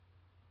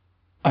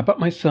I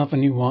bought myself a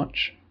new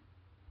watch,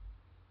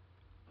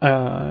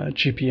 a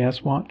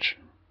GPS watch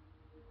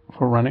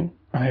for running.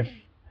 I've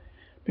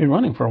been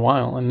running for a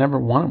while and never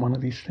wanted one of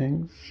these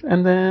things.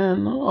 And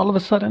then all of a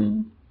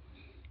sudden,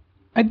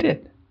 I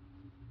did.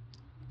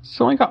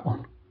 So I got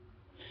one.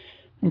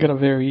 I got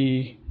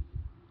the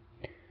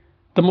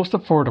most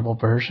affordable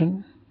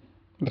version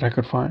that I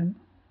could find,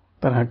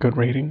 that had good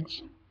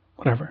ratings,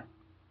 whatever.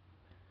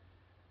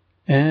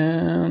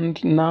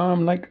 And now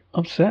I'm like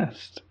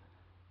obsessed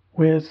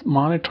with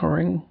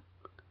monitoring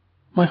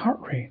my heart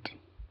rate.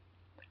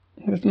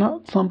 It's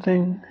not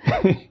something.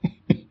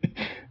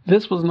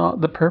 This was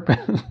not the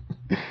purpose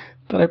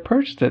that I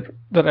purchased it,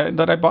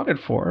 that I bought it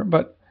for.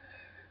 But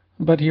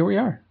here we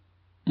are,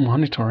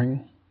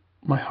 monitoring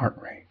my heart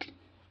rate.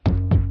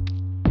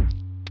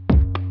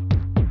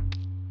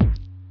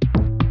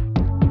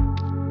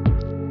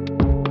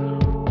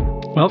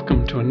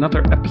 Welcome to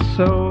another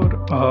episode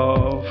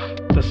of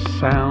The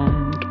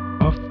Sound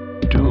of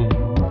Doom,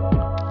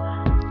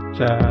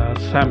 the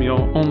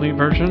Samuel-only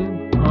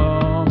version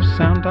of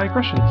Sound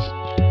Digressions.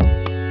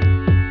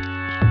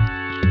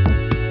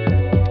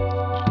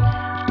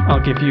 I'll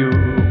give you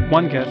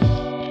one guess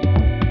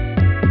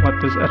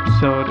what this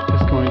episode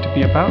is going to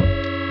be about.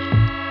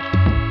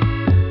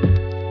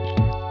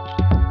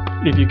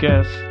 If you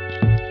guess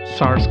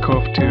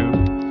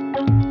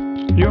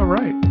SARS-CoV-2, you're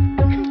right.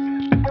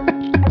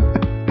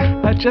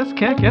 I just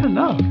can't get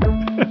enough.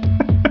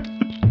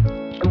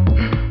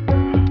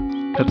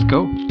 Let's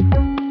go.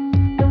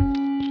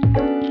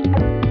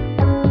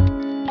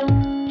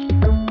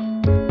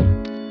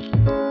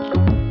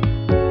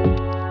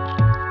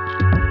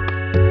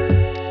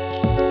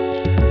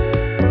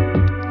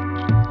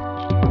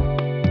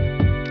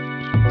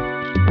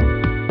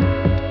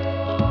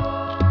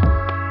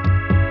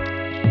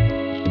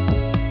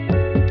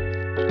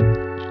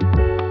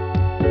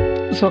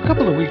 So a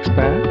couple of weeks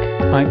back,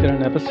 I did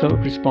an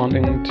episode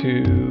responding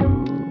to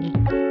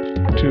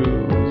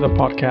the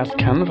podcast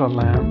Canada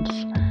Lands,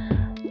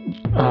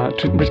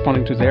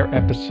 responding to their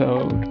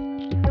episode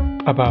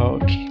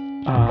about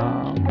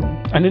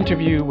an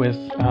interview with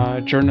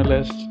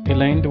journalist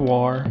Elaine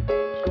Dewar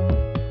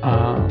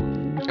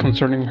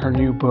concerning her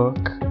new book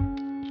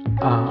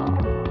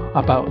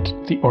about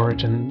the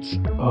origins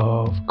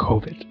of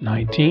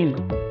COVID-19.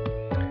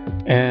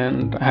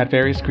 And I had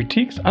various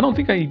critiques. I don't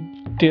think I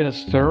did a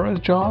thorough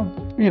job,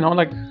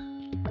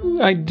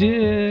 I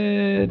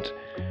did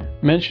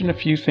mention a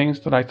few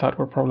things that I thought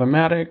were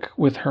problematic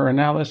with her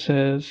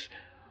analysis,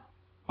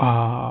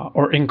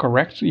 or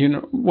incorrect,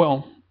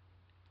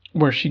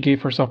 where she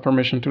gave herself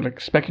permission to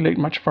speculate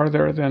much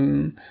farther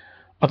than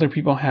other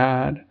people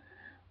had.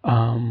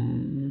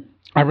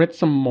 I read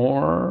some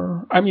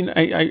more. I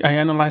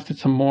analyzed it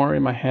some more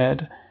in my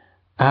head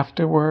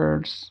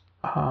afterwards.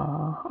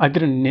 I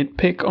didn't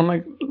nitpick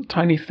on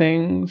tiny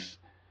things.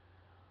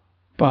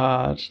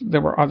 But there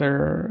were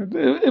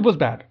it was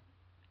bad.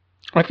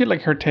 I feel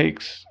like her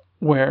takes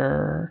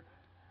were,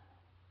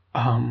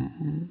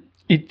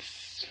 it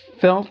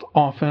felt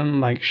often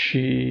like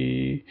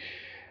she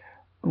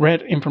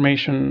read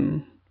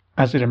information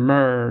as it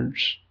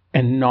emerged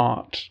and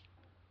not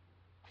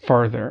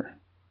further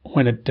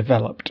when it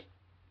developed.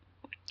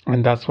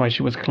 And that's why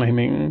she was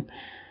claiming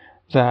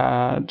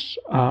that,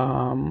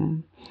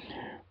 that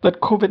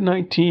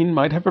COVID-19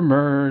 might have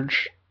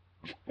emerged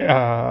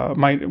that's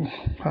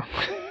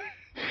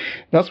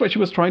why she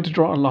was trying to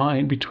draw a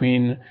line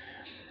between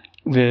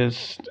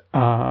this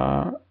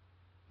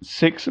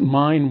 6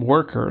 mine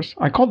workers.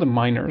 I called them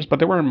miners, but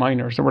they weren't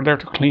miners. They were there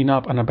to clean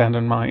up an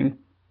abandoned mine.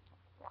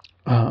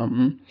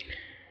 The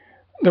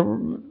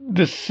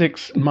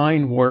 6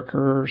 mine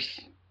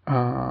workers,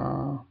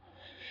 the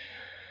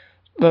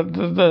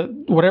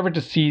whatever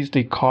disease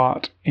they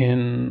caught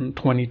in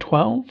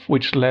 2012,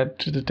 which led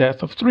to the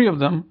death of 3 of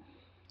them,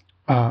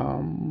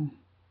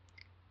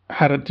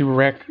 had a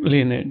direct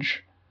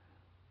lineage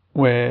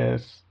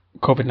with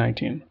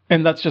COVID-19.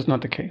 And that's just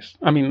not the case.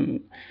 I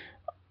mean,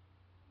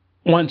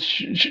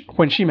 once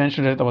when she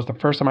mentioned it, that was the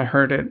first time I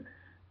heard it.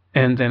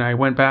 And then I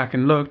went back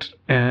and looked,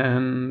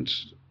 and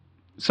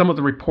some of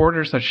the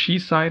reporters that she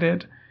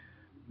cited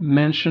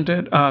mentioned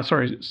it. Was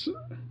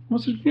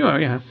it?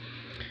 Yeah.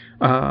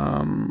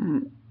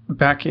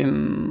 Back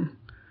in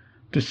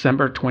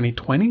December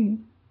 2020.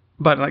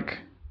 But that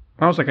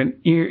was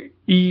an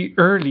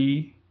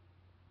early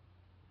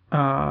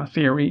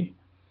theory,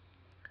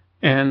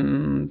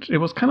 and it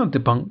was kind of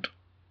debunked,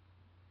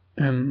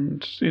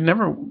 and it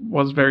never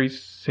was very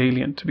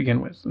salient to begin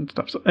with and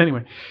stuff. So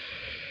anyway,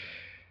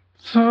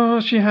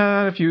 so she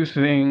had a few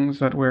things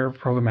that were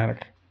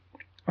problematic,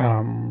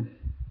 and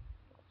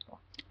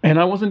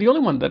I wasn't the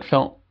only one that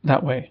felt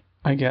that way,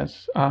 I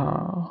guess,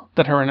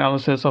 that her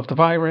analysis of the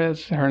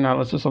virus, her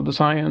analysis of the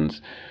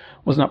science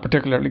was not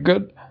particularly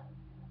good.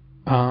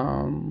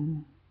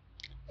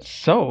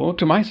 So,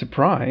 to my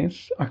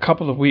surprise, a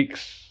couple of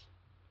weeks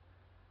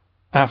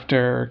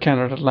after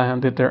Canada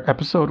Land did their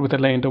episode with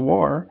Elaine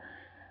Dewar,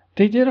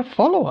 they did a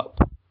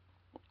follow-up.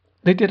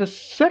 They did a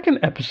second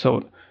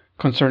episode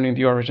concerning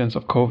the origins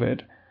of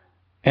COVID,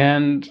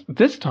 And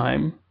this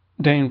time,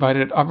 they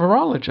invited a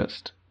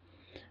virologist,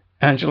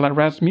 Angela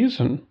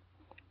Rasmussen.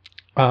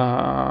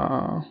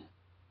 Uh,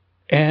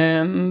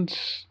 and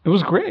it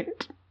was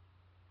great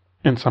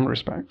in some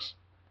respects.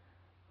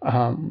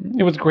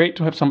 It was great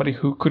to have somebody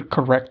who could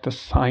correct the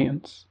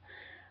science.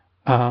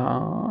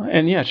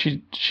 And yeah,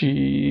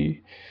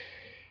 she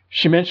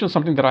mentioned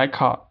something that I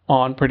caught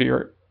on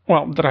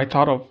that I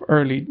thought of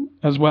early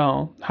as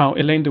well. How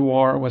Elaine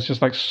Dewar was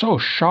just like so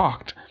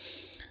shocked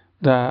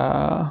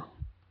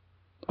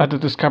at the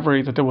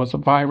discovery that there was a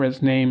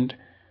virus named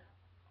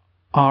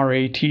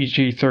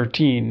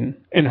RATG13.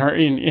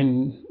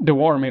 In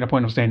Dewar made a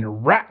point of saying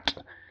rat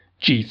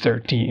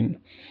G13,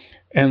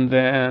 and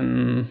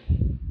then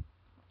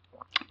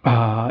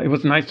it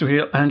was nice to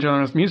hear Angela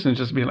Rasmussen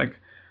just be like,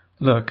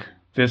 look,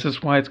 this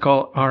is why it's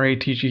called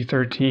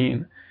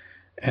RATG13.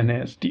 And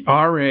it's the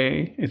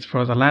RA, it's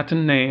for the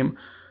Latin name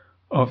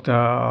of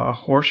the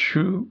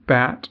horseshoe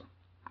bat.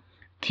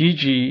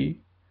 TG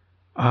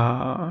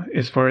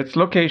is for its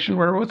location,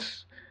 where it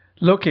was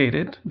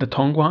located, the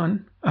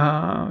Tongguan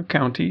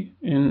County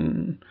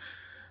in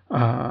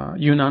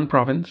Yunnan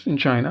province in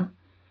China.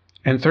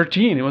 And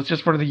 13, it was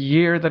just for the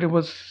year that it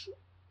was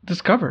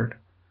discovered.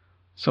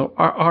 So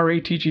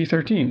RATG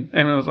 13.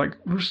 And it was like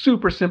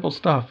super simple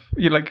stuff.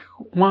 You're like,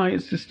 why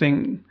is this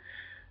thing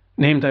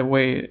named that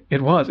way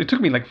it was? It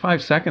took me like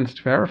 5 seconds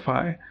to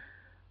verify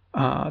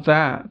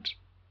that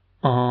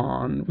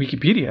on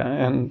Wikipedia.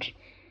 And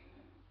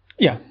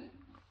yeah,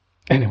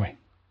 anyway,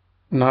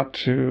 not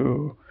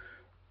to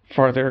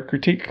further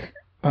critique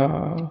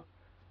the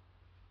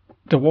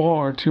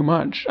war too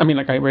much. I mean,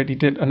 like I already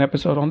did an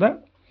episode on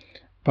that.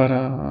 But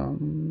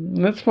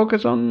let's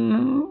focus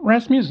on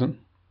Rasmussen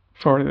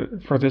for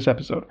this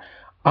episode.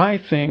 I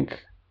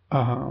think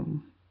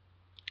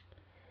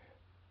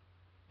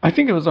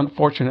it was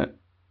unfortunate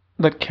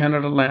that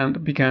Canada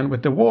Land began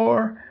with the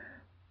war.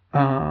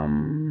 I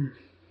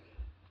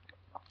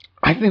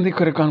think they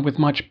could have gone with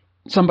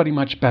somebody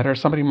much better,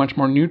 somebody much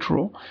more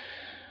neutral,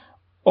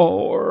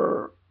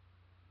 or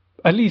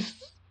at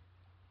least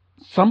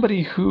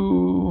somebody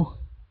who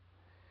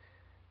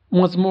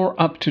was more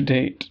up to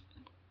date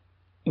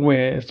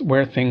with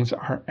where things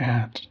are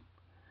at.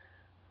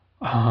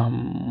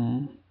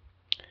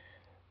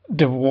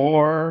 The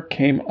war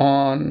came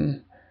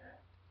on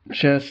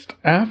just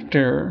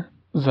after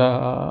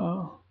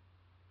the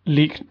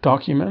leaked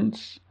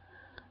documents,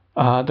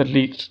 the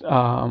leaked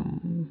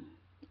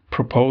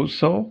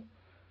proposal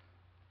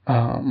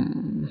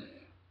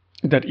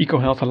that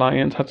EcoHealth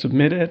Alliance had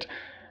submitted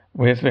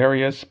with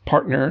various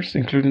partners,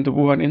 including the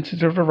Wuhan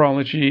Institute of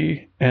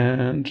Virology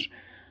and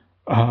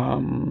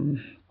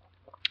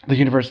the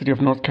University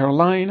of North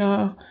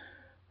Carolina,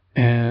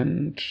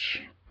 and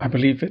I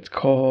believe it's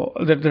called,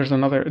 there's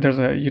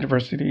a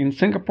university in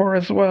Singapore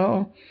as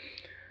well.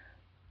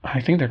 I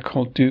think they're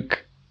called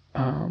Duke.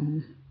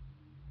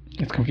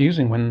 It's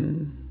confusing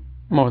when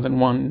more than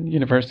one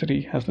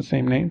university has the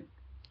same name.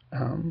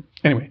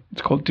 Anyway,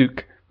 it's called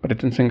Duke, but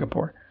it's in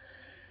Singapore.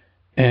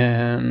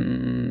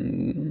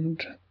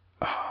 And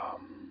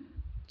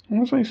what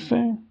was I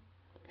saying?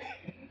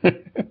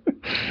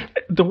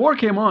 The war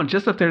came on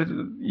just after,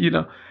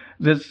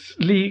 this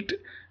leaked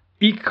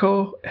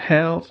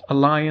EcoHealth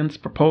Alliance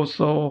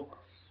proposal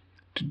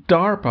to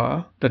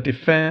DARPA, the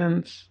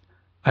Defense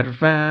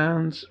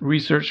Advanced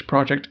Research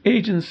Project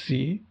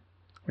Agency,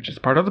 which is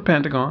part of the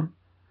Pentagon,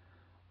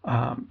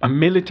 a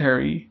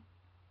military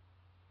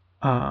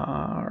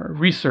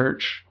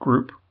research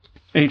group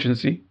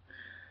agency.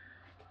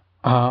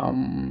 But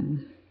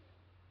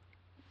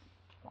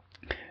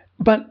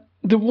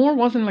the war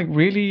wasn't like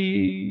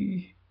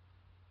really.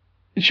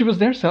 She was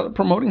there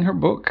promoting her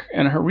book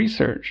and her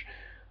research,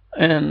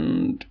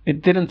 and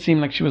it didn't seem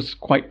like she was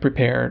quite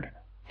prepared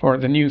for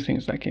the new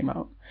things that came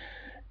out.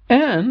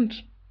 And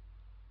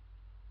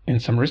in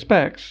some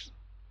respects,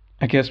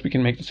 I guess we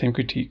can make the same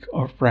critique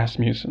of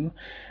Rasmussen.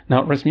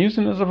 Now,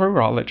 Rasmussen is a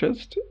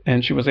virologist,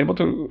 and she was able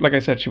to, like I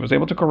said, she was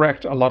able to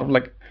correct a lot of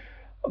like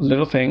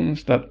little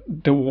things that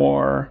the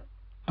war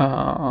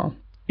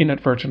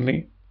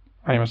inadvertently,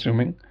 I am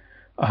assuming,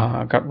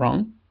 got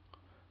wrong.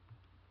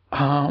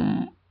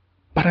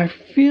 But I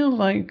feel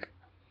like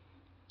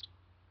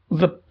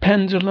the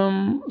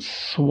pendulum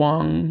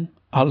swung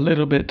a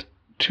little bit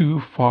too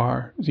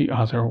far the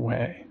other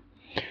way.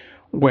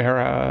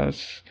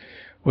 Whereas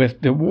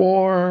with the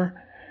war,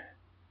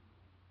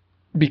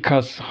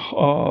 because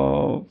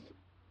of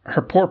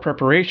her poor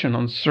preparation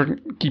on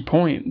certain key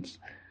points,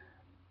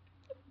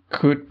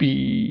 could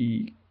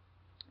be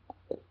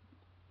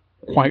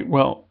quite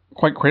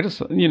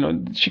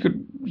criticism.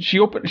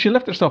 She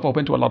left herself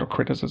open to a lot of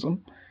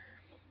criticism.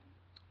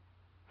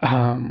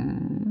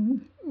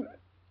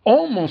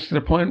 Almost to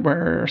the point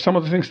where some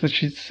of the things that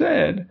she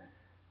said,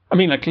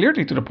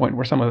 clearly to the point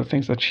where some of the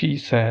things that she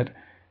said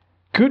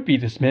could be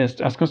dismissed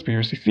as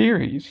conspiracy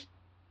theories.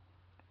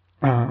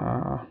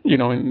 In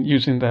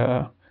using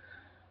the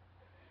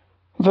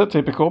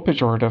typical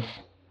pejorative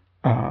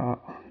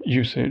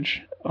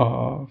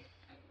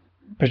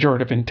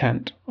pejorative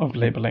intent of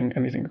labeling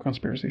anything a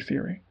conspiracy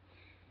theory.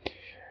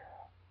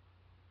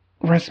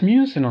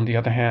 Rasmussen, on the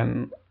other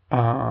hand,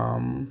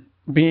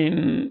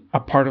 being a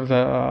part of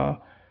the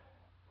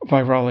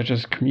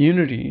virologist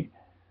community,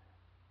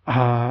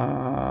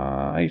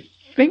 I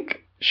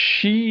think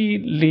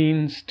she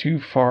leans too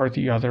far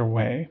the other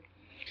way.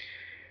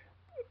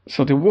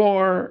 So the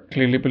war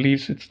clearly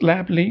believes it's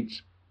lab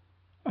leaks,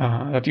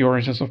 that the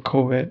origins of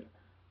COVID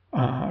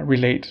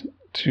relate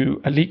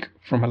to a leak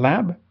from a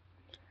lab.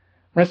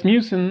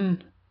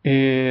 Rasmussen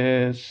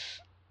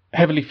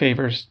heavily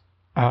favors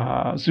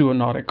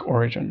zoonotic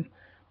origin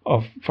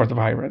for the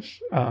virus.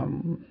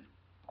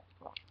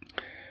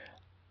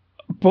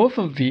 Both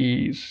of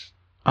these,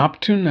 up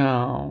to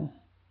now,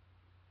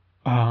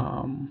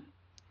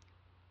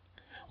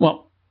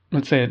 well,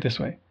 let's say it this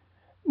way.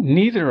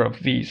 Neither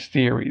of these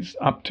theories,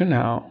 up to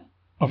now,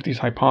 of these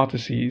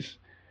hypotheses,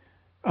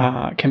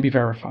 can be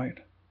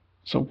verified.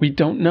 So we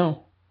don't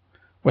know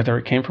whether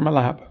it came from a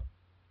lab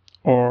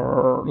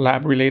or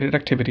lab-related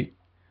activity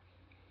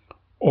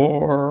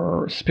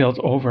or spilled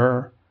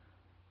over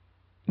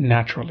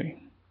naturally.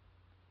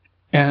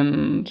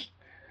 And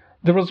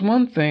there was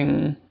one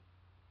thing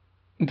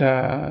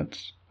that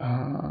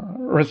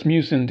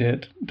Rasmussen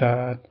did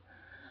that,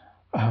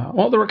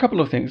 well, there were a couple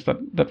of things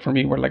that for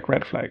me were like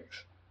red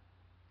flags.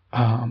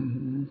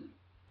 And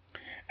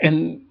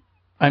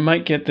I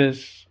might get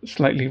this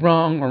slightly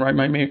wrong, or I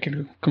might make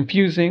it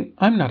confusing.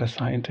 I'm not a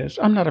scientist.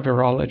 I'm not a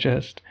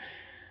virologist.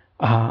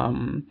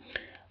 From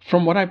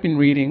what I've been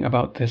reading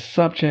about this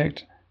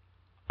subject,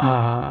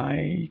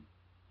 I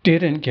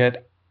didn't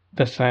get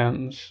the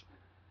sense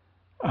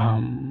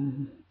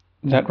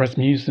that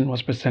Rasmussen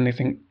was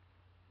presenting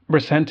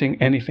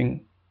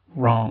anything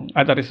wrong.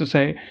 That is to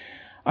say,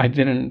 I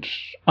didn't,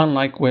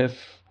 unlike with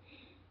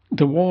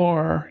the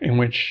war, in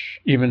which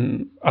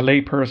even a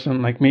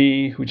layperson like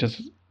me, who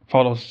just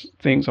follows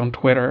things on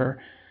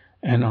Twitter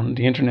and on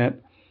the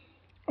internet,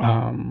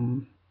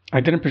 I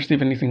didn't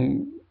perceive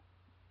anything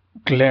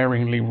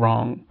glaringly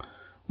wrong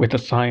with the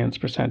science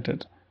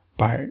presented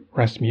by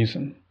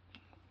Rasmussen.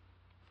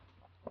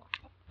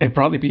 It'd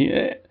probably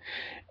be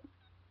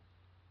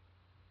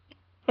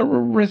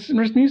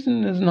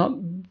Rasmussen is not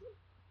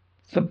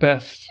the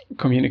best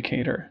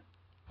communicator.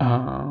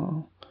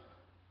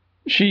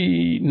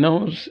 She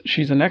knows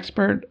she's an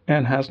expert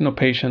and has no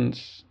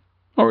patience,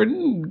 or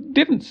it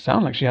didn't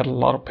sound like she had a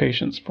lot of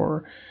patience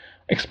for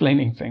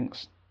explaining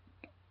things,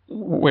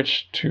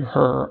 which to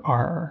her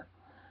are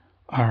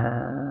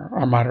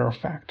matter of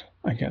fact,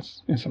 I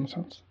guess, in some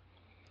sense.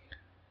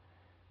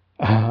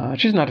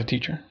 She's not a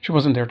teacher. She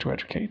wasn't there to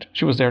educate.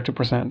 She was there to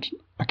present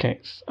a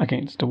case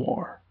against the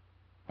war.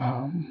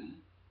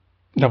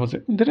 That was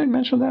it. Did I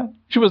mention that?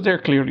 She was there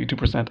clearly to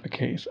present a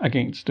case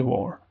against the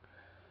war.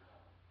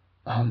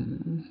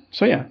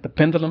 So yeah, the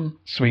pendulum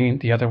swinging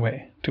the other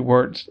way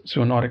towards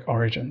zoonotic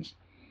origins.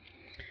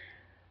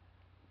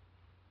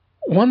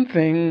 One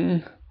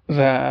thing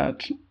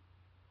that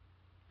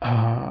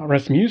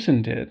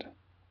Rasmussen did,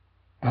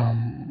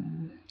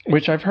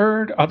 which I've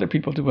heard other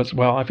people do as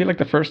well. I feel like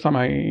the first time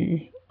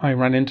I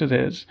ran into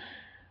this,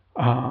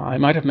 I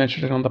might have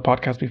mentioned it on the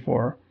podcast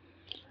before,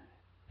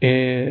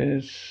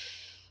 is,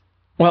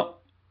 well,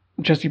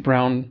 Jesse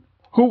Brown,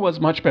 who was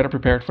much better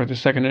prepared for the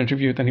second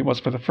interview than he was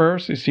for the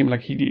first. It seemed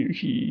like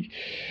he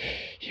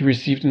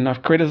received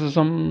enough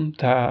criticism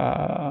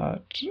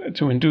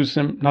to induce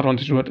him not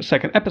only to do a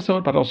second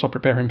episode, but also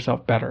prepare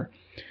himself better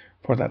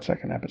for that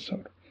second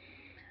episode.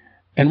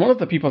 And one of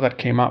the people that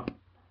came up,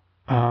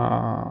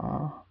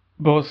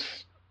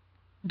 both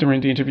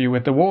during the interview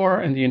with the war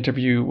and the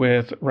interview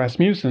with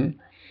Rasmussen,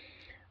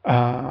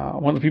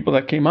 one of the people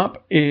that came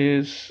up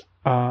is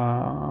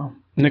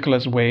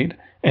Nicholas Wade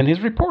and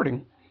his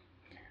reporting.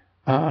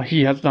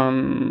 He has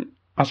done,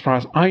 as far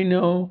as I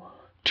know,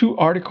 2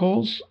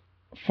 articles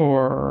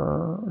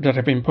that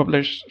have been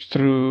published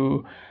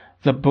through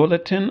the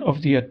Bulletin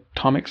of the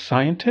Atomic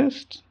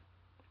Scientist,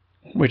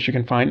 which you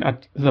can find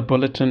at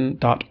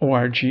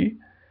thebulletin.org.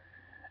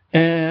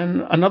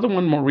 And another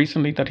one more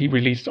recently that he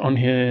released on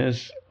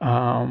his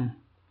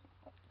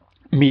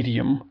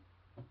Medium.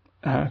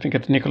 I think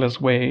it's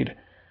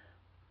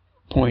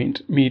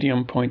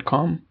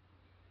nicholaswade.medium.com.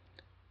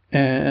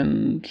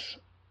 And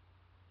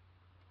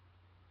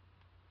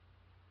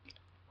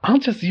Al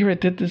Jazeera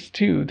did this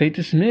too. They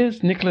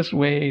dismissed Nicholas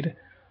Wade,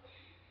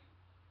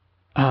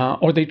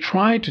 or they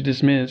tried to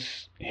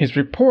dismiss his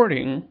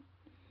reporting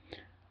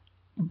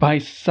by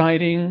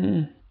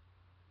citing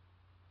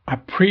a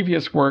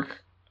previous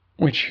work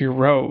which he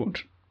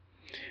wrote,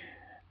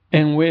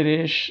 in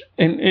which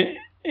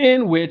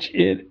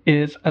it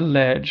is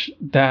alleged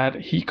that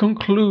he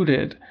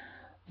concluded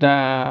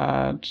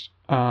that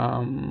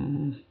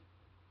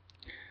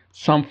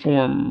some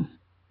form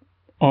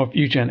of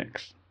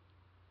eugenics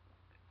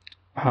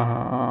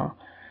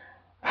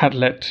had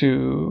led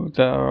to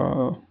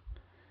the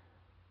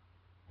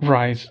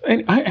rise.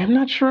 And I'm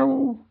not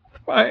sure.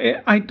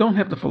 I don't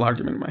have the full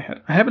argument in my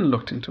head. I haven't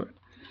looked into it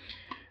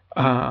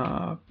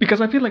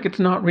because I feel like it's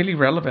not really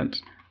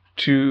relevant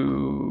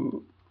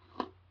to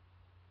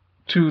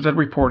the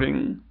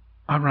reporting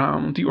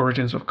around the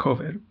origins of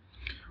COVID.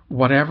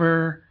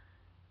 Whatever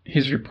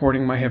his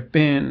reporting might have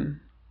been,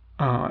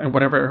 and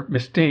whatever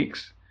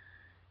mistakes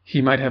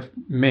he might have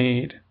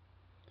made,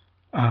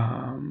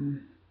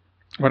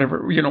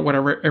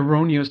 whatever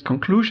erroneous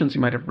conclusions he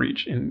might have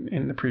reached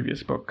in the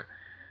previous book,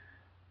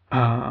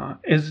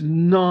 is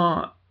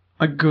not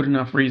a good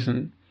enough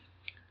reason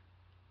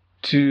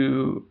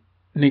to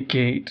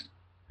negate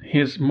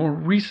his more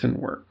recent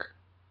work.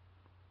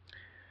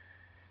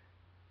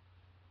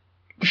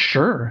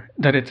 Sure,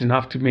 that it's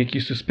enough to make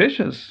you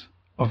suspicious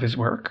of his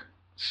work,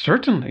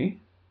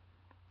 certainly,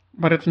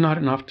 but it's not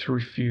enough to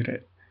refute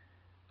it,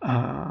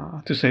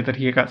 to say that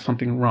he got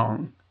something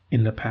wrong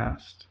in the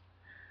past.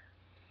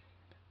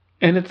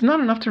 And it's not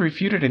enough to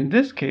refute it in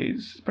this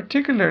case,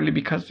 particularly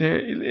because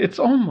it's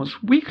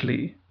almost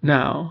weekly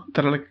now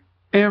that like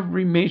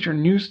every major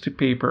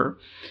newspaper,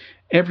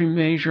 every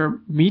major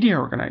media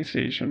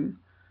organization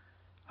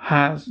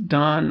has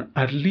done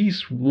at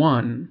least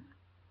one.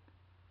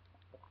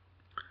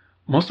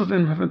 Most of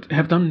them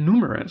have done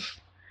numerous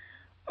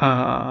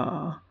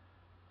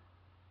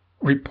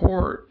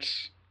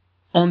reports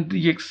on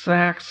the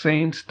exact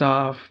same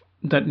stuff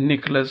that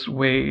Nicholas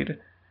Wade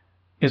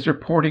is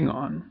reporting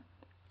on.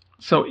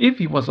 So if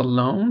he was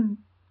alone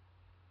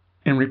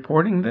in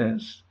reporting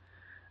this,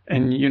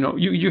 and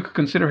you could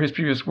consider his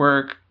previous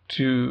work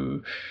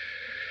to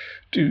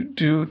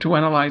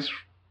analyze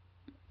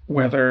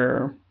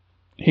whether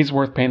he's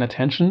worth paying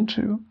attention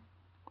to,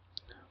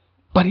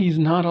 but he's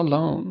not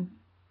alone.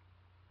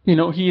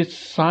 He is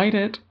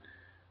cited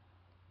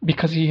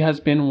because he has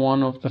been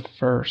one of the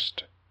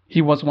first.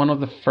 He was one of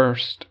the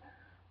first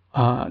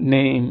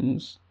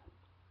names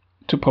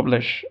to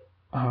publish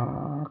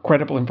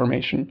credible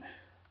information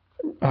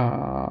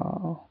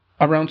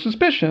around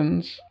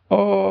suspicions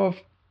of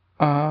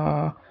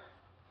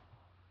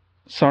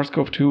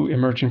SARS-CoV-2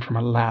 emerging from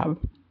a lab.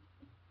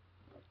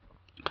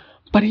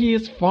 But he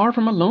is far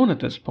from alone at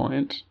this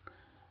point.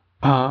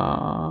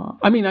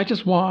 I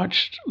just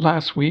watched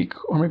last week,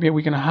 or maybe a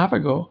week and a half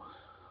ago,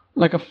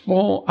 like a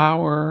full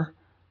hour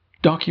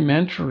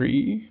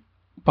documentary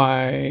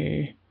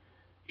by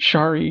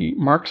Shari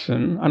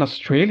Markson, an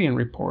Australian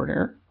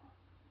reporter,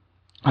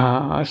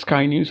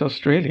 Sky News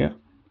Australia.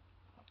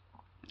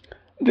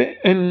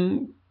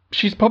 And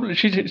she's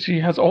published. She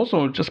has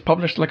also just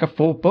published like a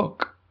full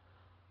book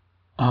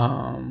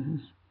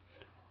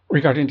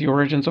regarding the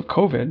origins of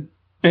COVID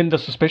and the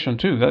suspicion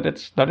too that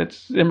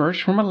it's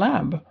emerged from a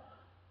lab.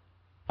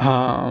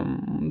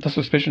 The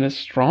suspicion is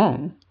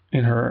strong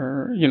in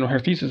her. Her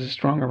thesis is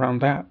strong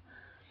around that.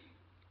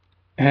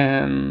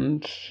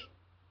 And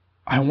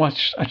I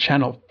watched a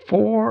Channel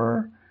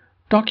 4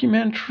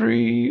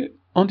 documentary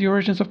on the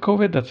origins of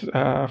COVID. That's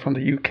from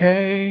the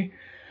UK.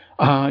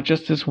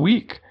 Just this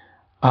week,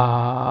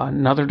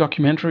 another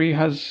documentary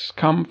has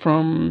come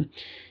from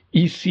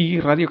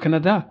EC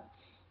Radio-Canada.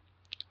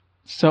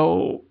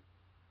 So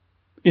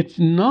it's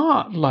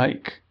not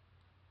like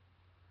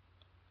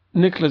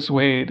Nicholas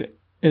Wade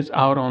is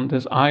out on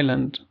this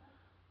island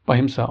by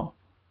himself.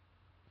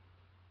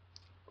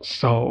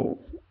 So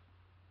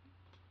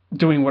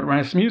doing what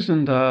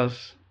Rasmussen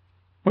does,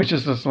 which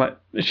is just like,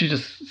 she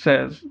just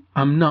says,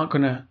 I'm not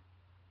going to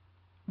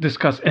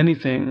discuss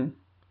anything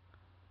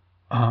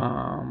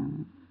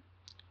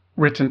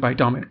written by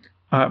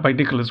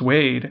Nicholas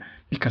Wade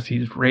because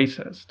he's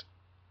racist.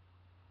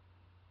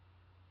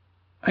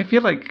 I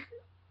feel like,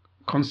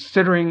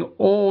 considering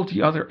all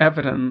the other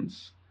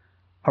evidence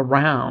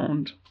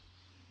around,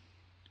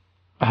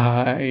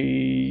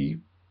 I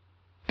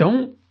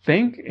don't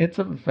think it's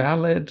a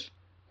valid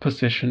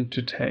position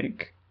to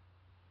take.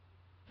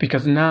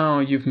 Because now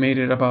you've made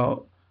it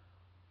about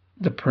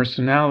the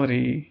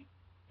personality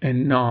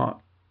and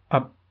not,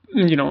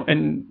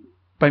 and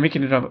by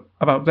making it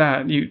about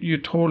that, you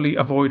totally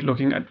avoid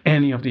looking at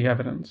any of the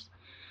evidence.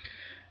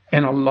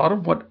 And a lot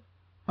of what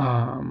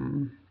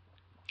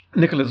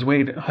Nicholas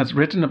Wade has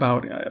written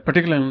about,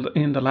 particularly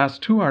in the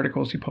last two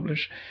articles he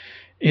published,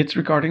 it's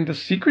regarding the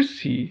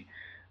secrecy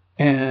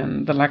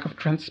and the lack of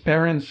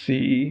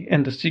transparency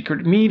and the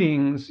secret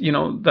meetings,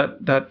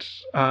 that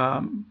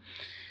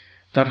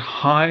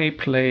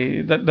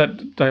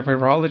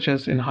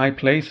virologists in high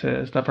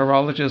places, that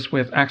virologists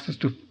with access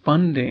to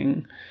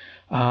funding,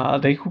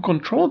 they who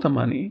control the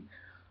money,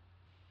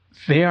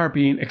 they are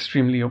being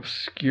extremely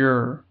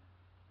obscure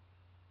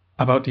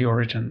about the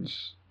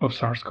origins of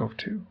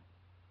SARS-CoV-2.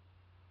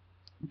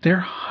 They're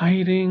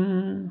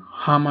hiding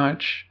how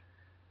much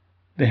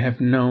they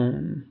have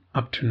known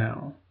up to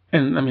now.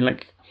 And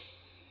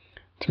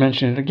to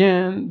mention it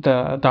again,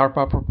 the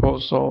DARPA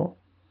proposal,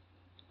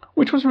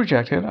 which was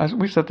rejected, as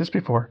we said this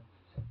before.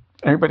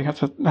 Everybody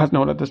has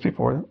noted this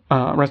before.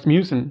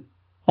 Rasmussen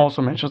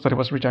also mentions that it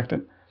was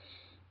rejected.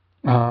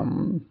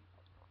 But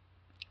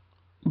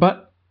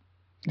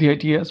the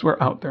ideas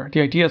were out there.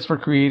 The ideas for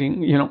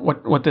creating,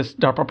 what this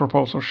DARPA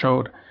proposal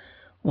showed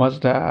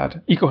was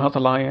that EcoHealth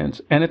Alliance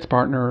and its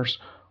partners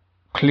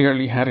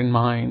clearly had in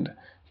mind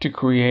to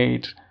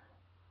create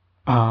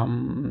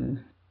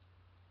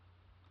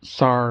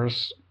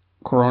SARS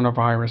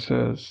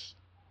coronaviruses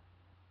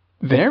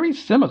very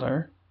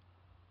similar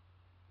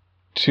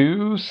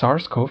to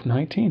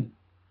SARS-CoV-19.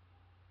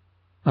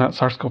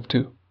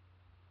 SARS-CoV-2,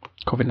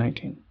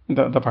 COVID-19,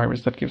 the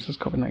virus that gives us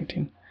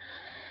COVID-19.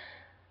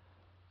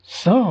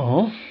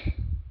 So,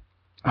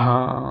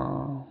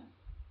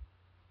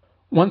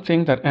 one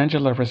thing that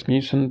Angela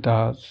Rasmussen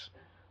does,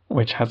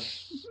 which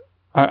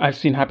I've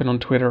seen happen on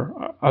Twitter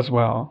as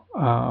well,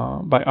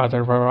 by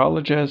other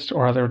virologists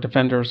or other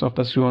defenders of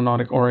the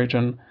zoonotic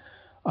origin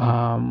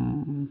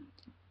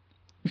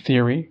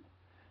theory,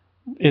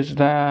 is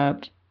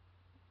that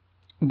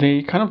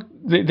they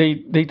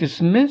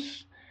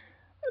dismiss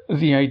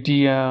the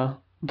idea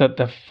that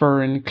the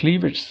furin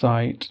cleavage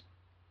site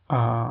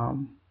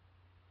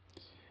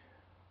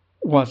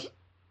was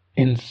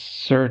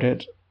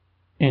inserted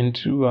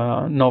into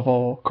a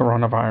novel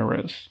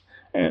coronavirus.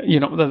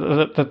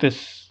 That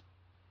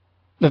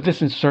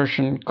this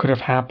insertion could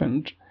have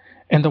happened,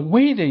 and the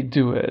way they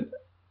do it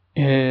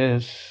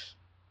is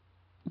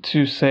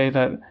to say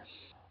that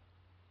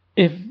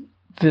if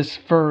this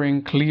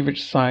furin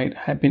cleavage site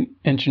had been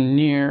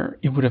engineered,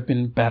 it would have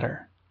been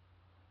better.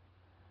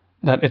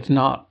 That it's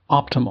not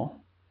optimal,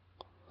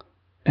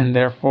 and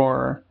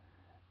therefore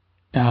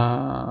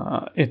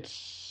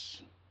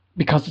it's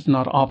because it's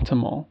not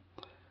optimal,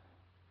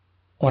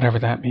 whatever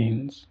that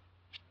means,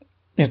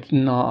 it's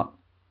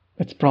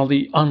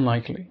probably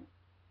unlikely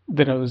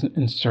that it was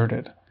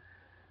inserted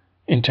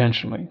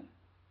intentionally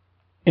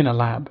in a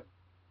lab.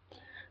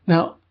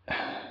 Now,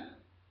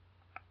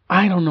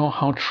 I don't know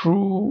how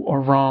true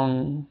or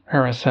wrong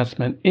her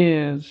assessment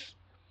is,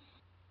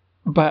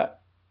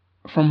 but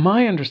from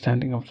my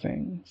understanding of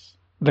things,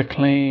 the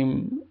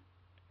claim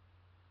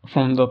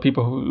from the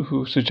people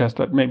who suggest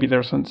that maybe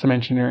there's some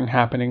engineering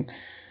happening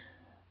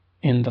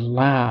in the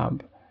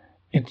lab,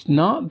 it's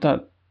not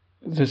that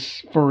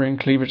this furin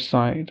cleavage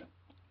site,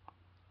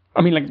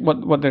 I mean, like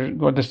what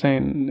they're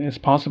saying is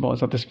possible is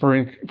that this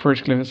furin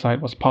cleavage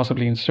site was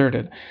possibly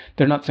inserted.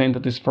 They're not saying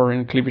that this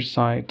furin cleavage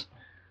site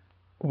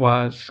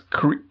was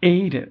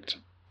created,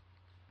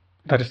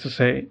 that is to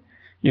say,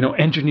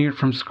 engineered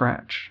from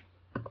scratch.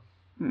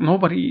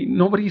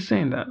 Nobody's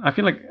saying that. I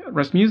feel like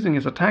Rasmussen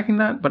is attacking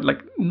that, but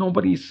like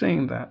nobody's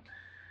saying that.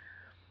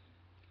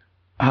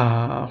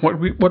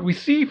 What we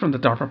see from the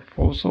DARPA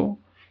proposal,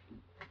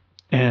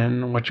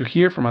 and what you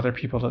hear from other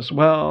people as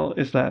well,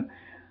 is that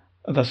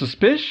the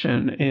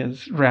suspicion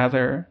is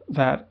rather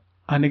that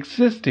an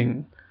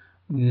existing,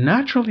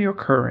 naturally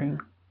occurring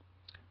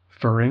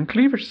furin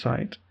cleavage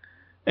site,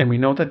 and we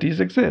know that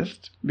these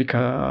exist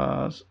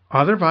because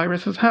other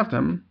viruses have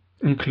them,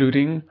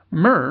 including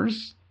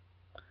MERS,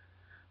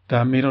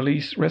 the Middle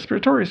East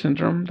Respiratory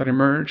Syndrome that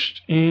emerged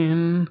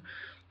in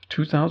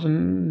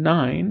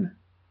 2009.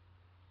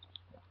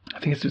 I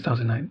think it's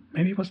 2009.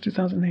 Maybe it was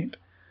 2008.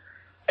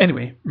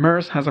 Anyway,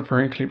 MERS has a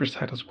furin cleavage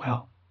site as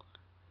well.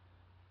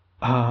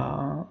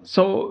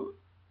 So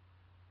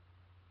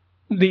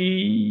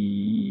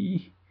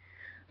the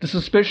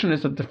suspicion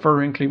is that the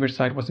furin cleavage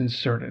site was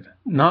inserted,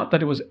 not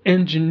that it was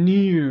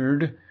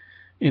engineered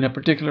in a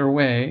particular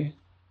way,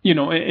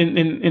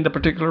 in the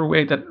particular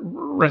way that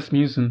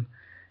Rasmussen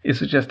is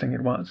suggesting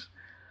it was.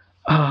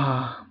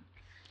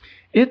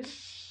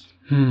 It's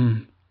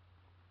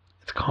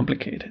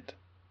complicated.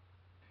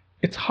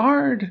 It's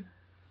hard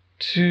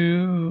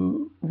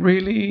to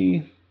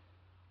really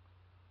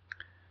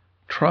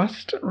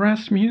trust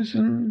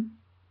Rasmussen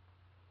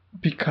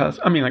because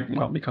of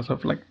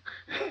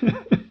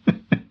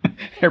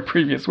her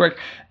previous work.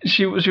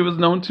 She was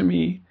known to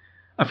me.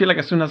 I feel like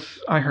as soon as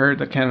I heard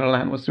that Canada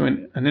Land was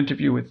doing an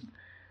interview with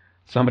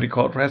somebody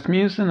called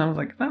Rasmussen, I was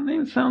like, that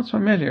name sounds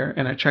familiar.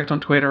 And I checked on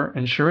Twitter,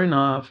 and sure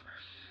enough,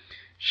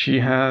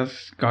 she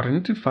has gotten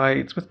into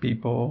fights with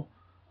people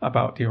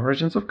about the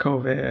origins of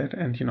COVID,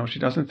 and she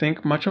doesn't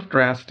think much of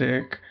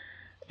drastic,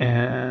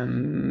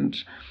 and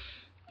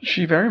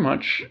she very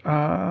much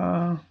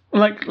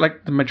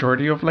like the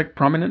majority of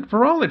prominent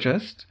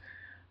virologists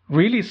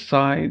really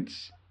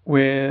sides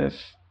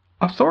with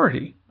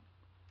authority,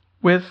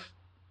 with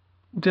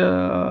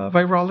the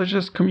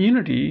virologist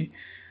community,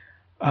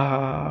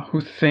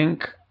 who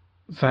think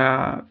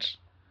that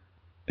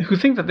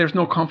there's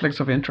no conflicts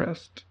of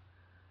interest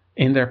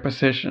in their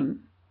position,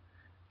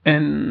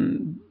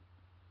 and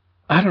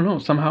I don't know,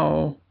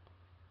 somehow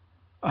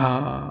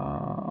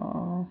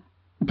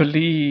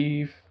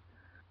believe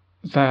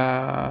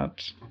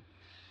that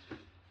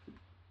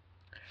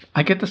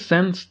I get the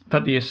sense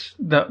that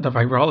the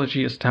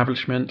virology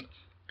establishment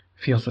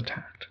feels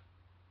attacked.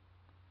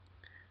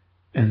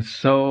 And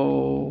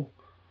so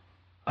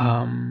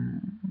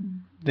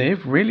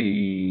they've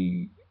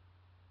really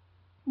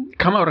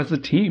come out as a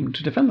team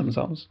to defend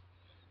themselves.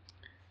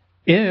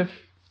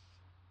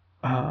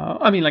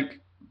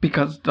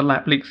 Because the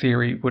lab leak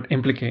theory would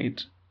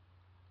implicate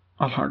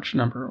a large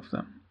number of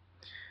them,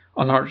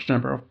 a large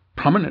number of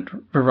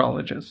prominent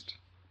virologists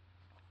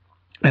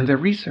and their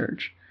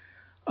research.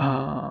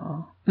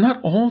 Not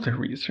all their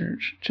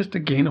research, just the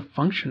gain of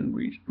function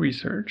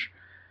research,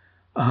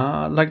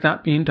 like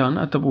that being done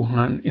at the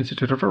Wuhan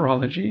Institute of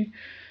Virology,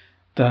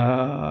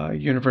 the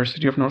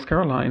University of North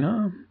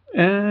Carolina,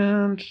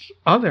 and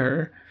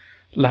other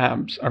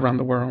labs around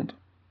the world.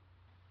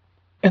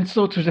 And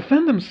so to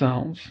defend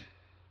themselves,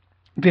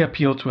 they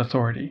appeal to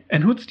authority.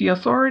 And who's the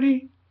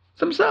authority?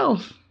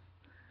 Themselves.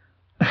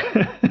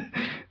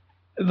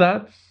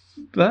 that's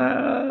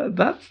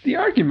that's the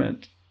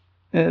argument.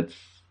 It's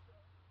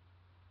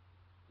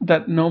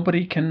that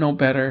nobody can know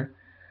better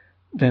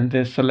than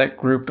this select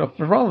group of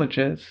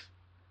virologists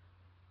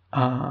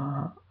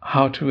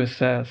how to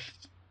assess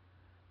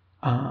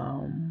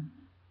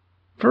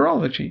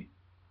virology.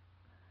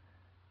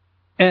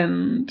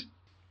 And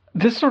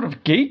this sort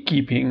of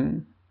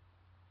gatekeeping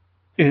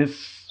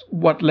is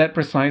what led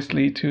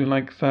precisely to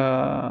like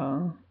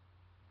the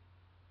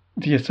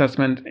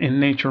assessment in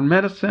Nature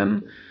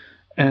Medicine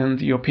and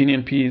the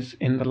opinion piece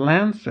in the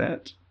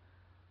Lancet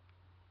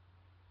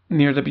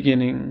near the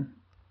beginning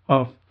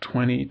of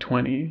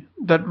 2020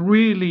 that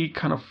really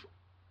kind of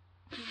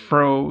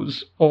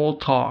froze all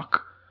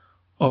talk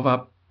of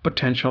a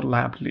potential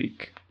lab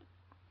leak.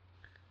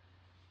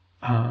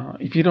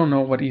 If you don't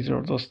know what either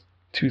of those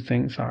two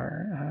things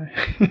are,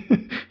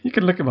 you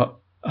can look them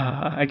up.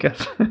 I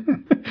guess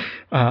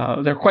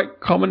they're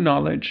quite common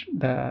knowledge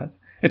that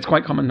it's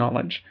quite common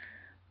knowledge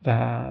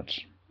that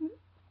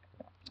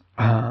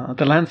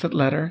the Lancet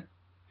letter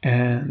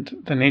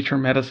and the Nature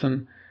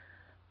Medicine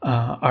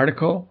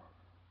article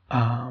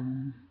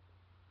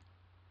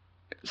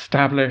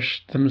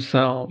established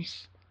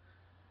themselves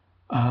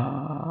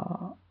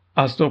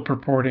as though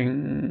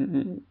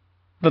purporting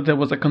that there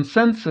was a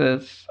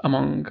consensus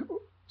among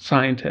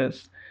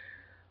scientists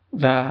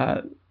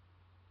that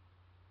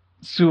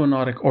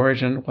zoonotic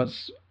origin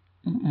was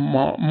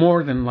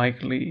more than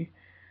likely,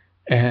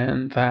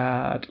 and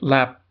that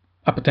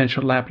a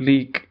potential lab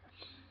leak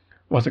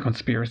was a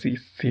conspiracy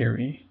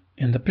theory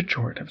in the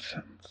pejorative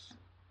sense.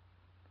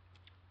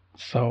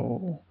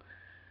 So,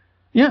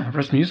 yeah,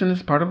 Rasmussen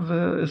is part of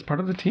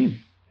the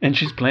team, and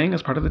she's playing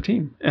as part of the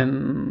team,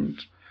 and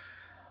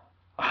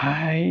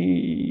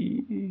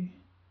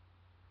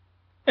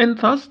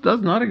thus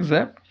does not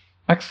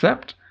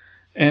accept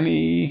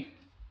any,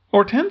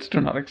 or tends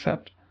to not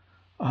accept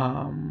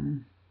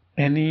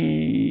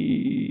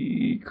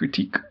any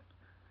critique,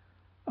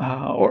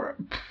 or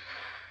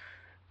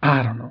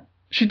I don't know.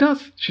 She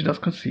does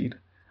concede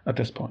at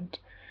this point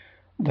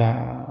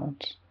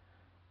that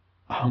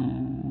a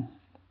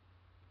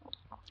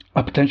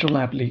potential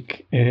lab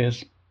leak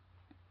is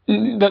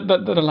that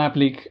a lab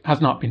leak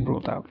has not been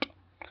ruled out.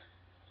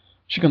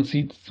 She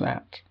concedes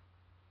that,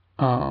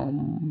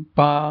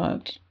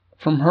 but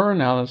from her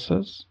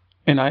analysis,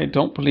 and I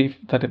don't believe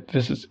that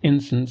this is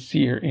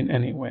insincere in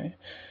any way.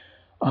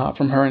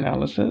 From her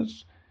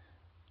analysis,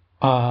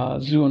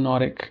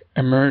 zoonotic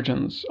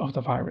emergence of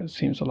the virus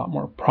seems a lot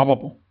more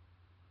probable.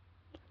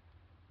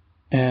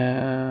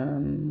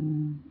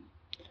 And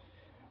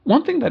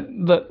one thing that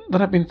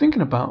I've been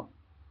thinking about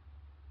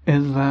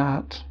is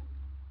that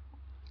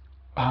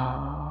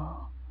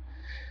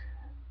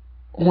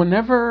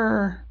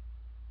whenever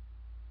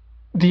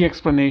the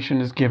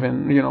explanation is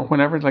given,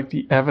 whenever like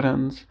the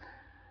evidence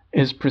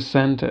is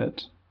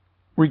presented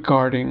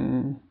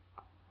regarding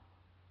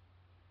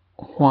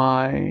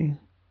why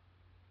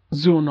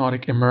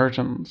zoonotic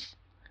emergence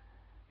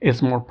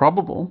is more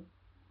probable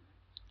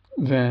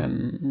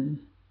than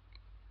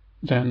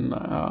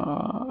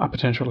a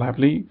potential lab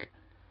leak,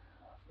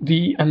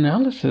 the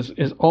analysis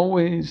is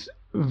always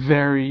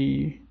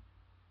very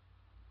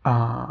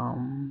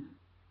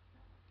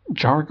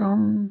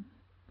jargonful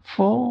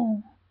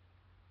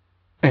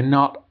and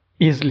not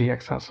easily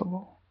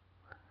accessible.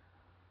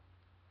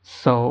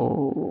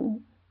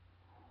 So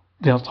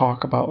they'll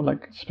talk about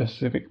like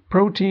specific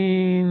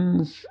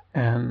proteins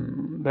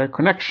and their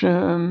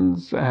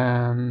connections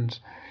and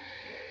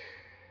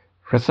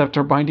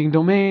receptor binding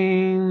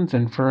domains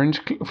and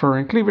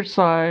furin cleavage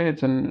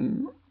sites,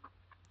 and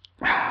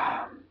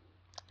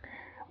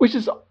which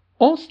is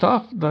all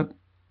stuff that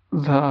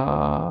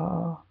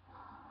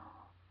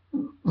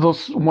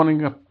those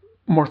wanting a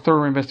more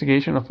thorough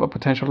investigation of a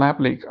potential lab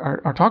leak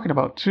are talking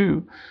about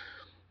too.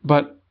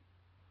 But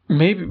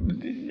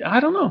maybe I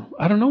don't know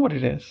what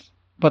it is.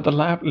 But the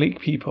lab leak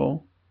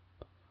people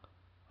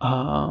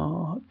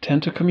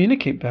tend to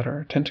communicate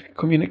better, tend to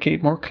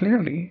communicate more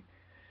clearly,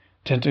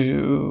 and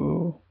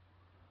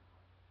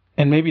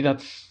maybe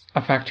that's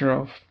a factor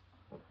of,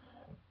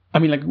 I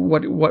mean, like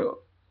what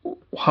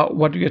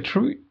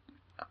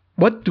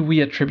do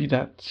we attribute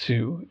that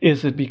to?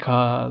 Is it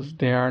because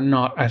they are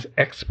not as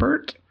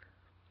expert,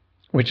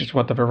 which is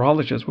what the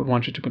virologists would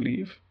want you to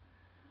believe,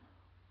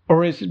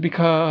 or is it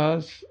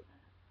because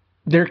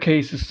their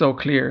case is so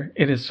clear,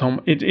 it's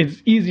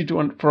easy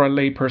for a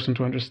lay person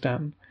to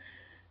understand,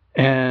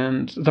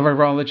 and the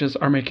virologists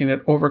are making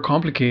it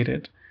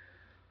overcomplicated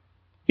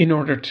in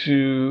order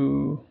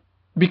to,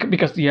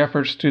 because the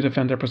efforts to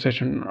defend their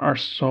position are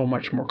so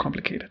much more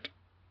complicated.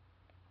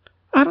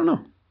 I don't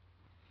know.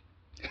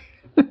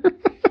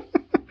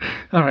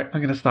 All right,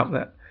 I'm gonna stop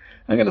that.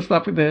 I'm gonna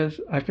stop with this.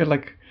 I feel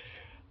like,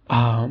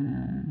 I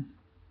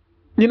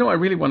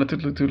really wanted to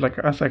do like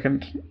a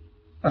second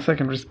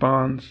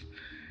response.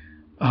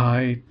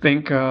 I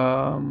think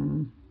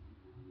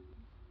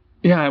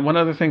yeah, one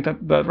other thing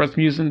that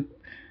Rasmussen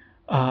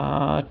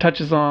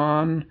touches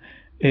on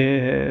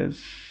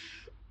is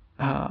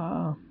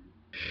uh,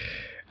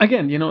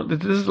 again,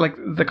 this is like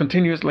the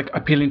continuous like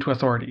appealing to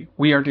authority.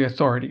 We are the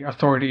authority.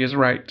 Authority is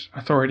right.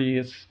 Authority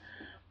is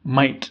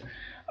might.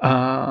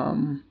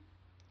 Um,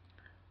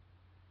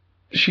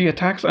 she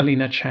attacks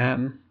Alina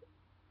Chan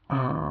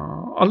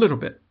a little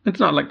bit. It's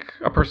not like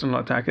a personal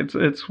attack.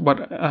 It's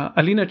what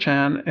Alina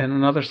Chan and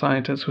another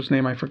scientist whose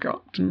name I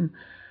forgotten.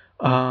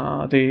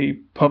 They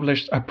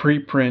published a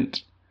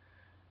preprint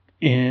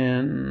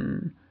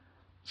in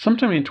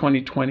sometime in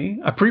 2020.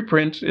 A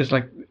preprint is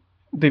like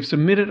they've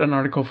submitted an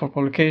article for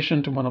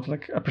publication to one of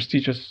like a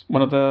prestigious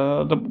one of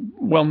the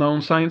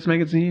well-known science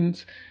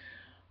magazines,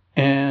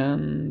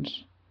 and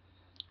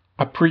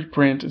a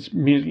preprint is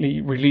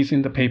immediately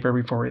releasing the paper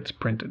before it's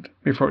printed,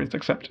 before it's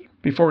accepted,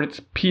 before it's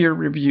peer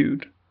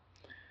reviewed.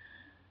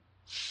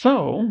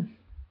 So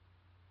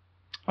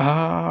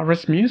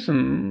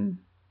Rasmussen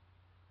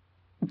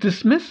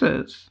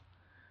dismisses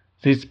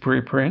this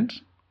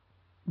preprint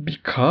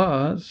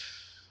because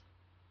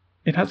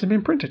it hasn't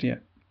been printed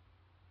yet.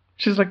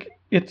 She's like,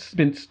 it's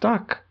been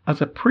stuck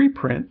as a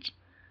preprint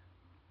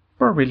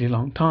for a really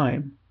long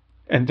time,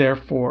 and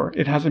therefore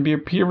it hasn't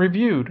been peer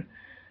reviewed,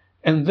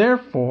 and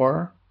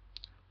therefore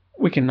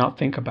we cannot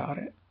think about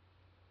it.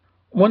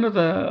 One of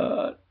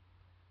the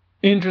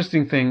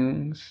interesting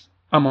things,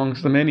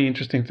 amongst the many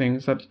interesting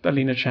things that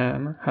Alina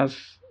Chan has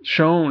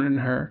shown in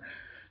her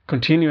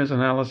continuous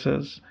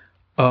analysis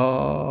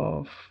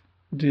of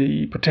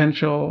the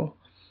potential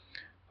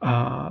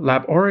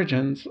lab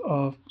origins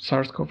of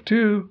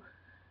SARS-CoV-2,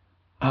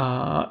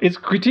 is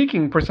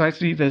critiquing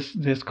precisely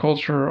this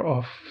culture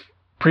of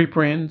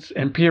preprints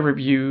and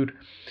peer-reviewed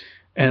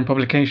and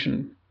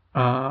publication,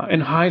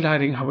 and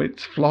highlighting how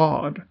it's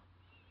flawed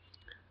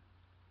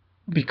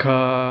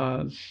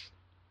because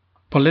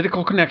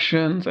political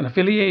connections and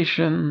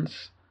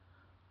affiliations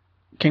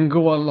can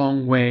go a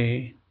long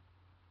way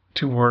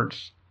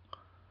towards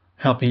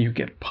helping you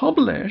get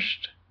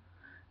published.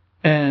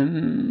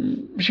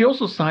 And she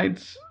also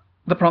cites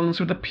the problems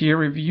with the peer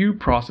review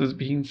process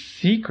being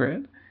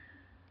secret,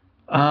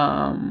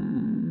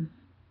 because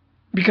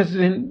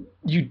then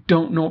you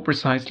don't know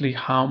precisely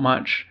how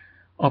much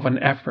of an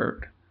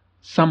effort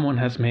someone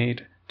has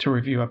made to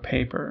review a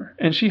paper.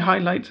 And she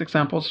highlights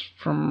examples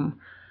from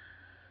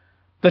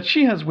that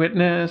she has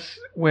witnessed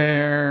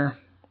where,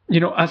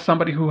 as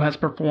somebody who has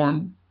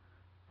performed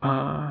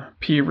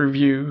peer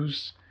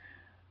reviews,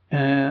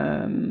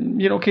 and,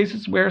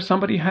 cases where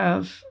somebody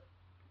has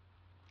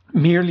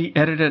merely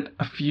edited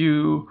a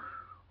few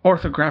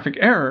orthographic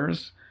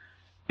errors,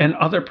 and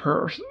other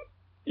person,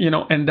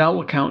 and that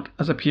will count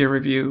as a peer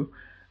review,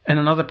 and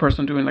another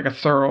person doing like a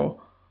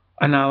thorough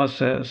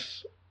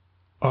analysis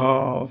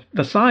of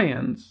the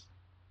science,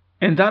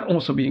 and that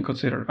also being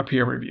considered a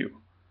peer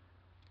review.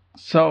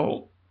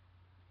 So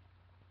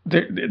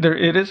there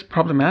it is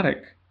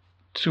problematic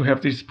to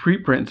have these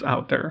preprints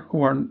out there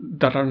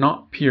that are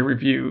not peer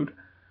reviewed,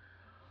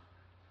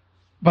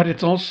 but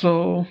it's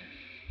also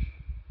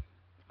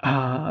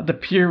the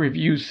peer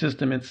review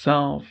system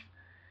itself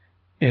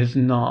is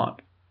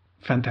not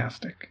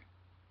fantastic.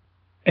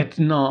 It's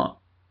not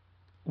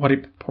what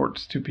it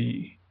purports to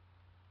be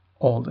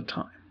all the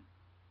time.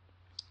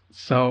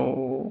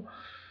 So,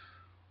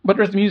 but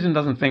Rasmussen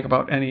doesn't think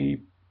about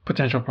any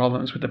potential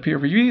problems with the peer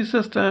review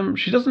system.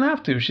 She doesn't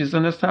have to. She's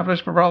an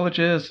established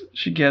virologist.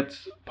 She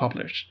gets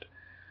published.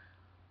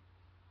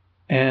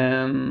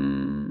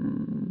 And,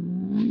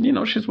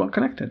 she's well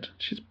connected.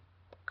 She's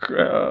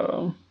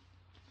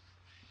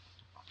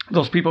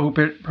those people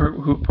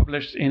who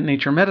published in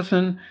Nature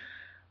Medicine,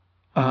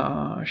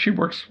 she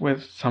works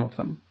with some of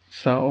them.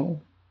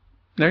 So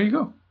there you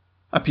go.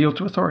 Appeal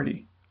to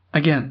authority.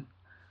 Again,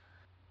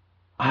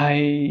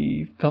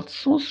 I felt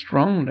so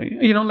strongly.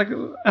 Like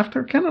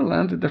after Canada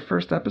landed the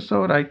first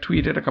episode, I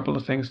tweeted a couple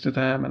of things to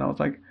them, and I was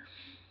like,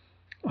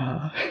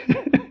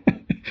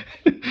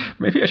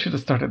 maybe I should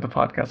have started the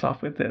podcast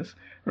off with this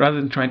rather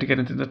than trying to get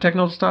into the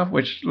technical stuff,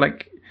 which,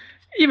 like,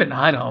 even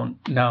I don't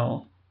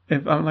know.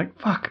 If I'm like,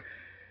 fuck.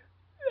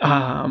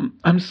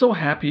 I'm so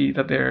happy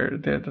that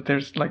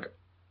there's like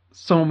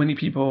so many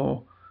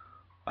people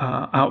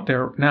out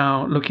there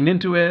now looking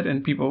into it,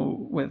 and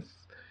people with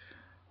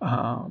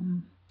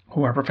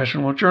who are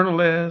professional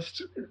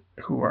journalists,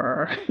 who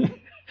are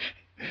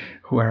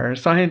who are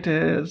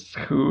scientists,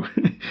 who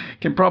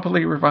can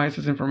properly revise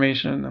this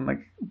information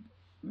and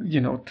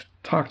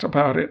talked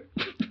about it.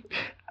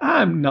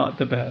 I'm not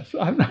the best.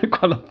 I'm not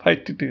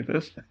qualified to do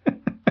this.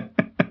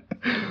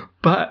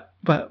 but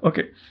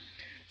okay.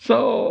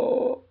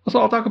 So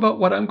I'll talk about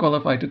what I'm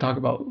qualified to talk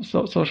about.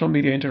 So social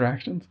media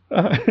interactions.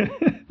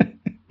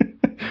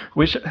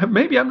 Which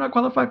maybe I'm not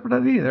qualified for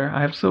that either.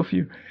 I have so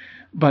few.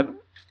 But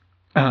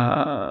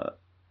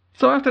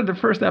so after the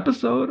first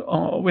episode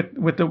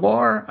with the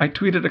war, I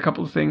tweeted a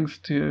couple of things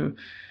to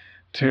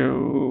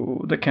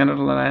the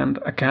Canada Land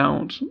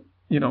account,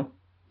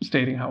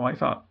 stating how I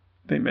thought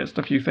they missed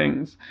a few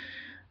things.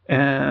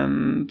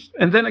 And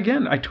then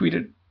again, I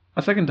tweeted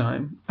a second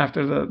time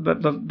after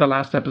the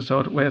last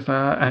episode with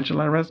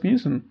Angela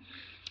Rasmussen,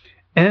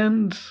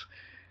 and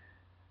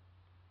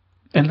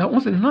that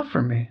wasn't enough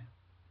for me.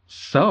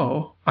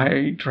 So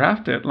I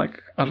drafted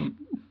like a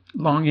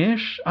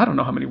longish. I don't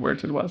know how many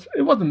words it was.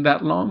 It wasn't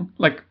that long.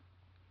 Like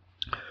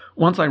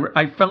once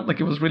I felt like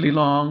it was really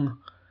long,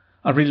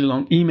 a really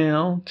long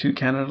email to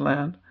Canada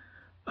Land,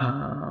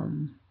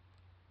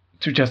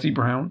 to Jesse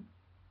Brown,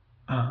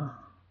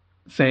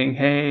 saying,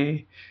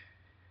 "Hey,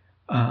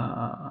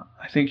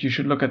 I think you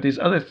should look at these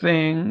other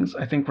things.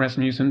 I think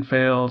Rasmussen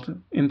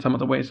failed in some of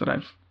the ways that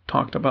I've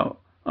talked about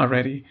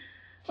already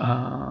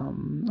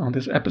on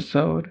this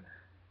episode.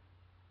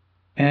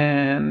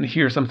 And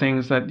here are some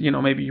things that,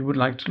 maybe you would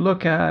like to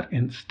look at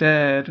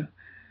instead.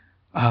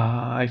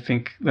 I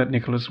think that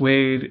Nicholas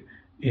Wade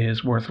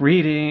is worth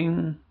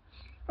reading.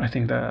 I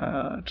think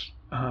that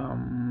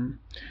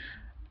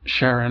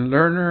Sharon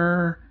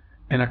Lerner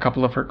and a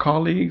couple of her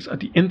colleagues at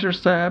The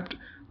Intercept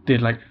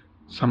did like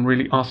some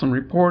really awesome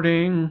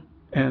reporting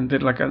and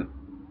did like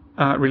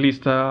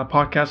released a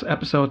podcast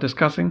episode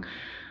discussing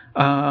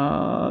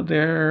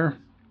their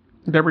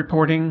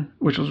reporting,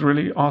 which was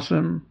really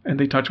awesome, and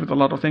they touch with a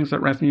lot of things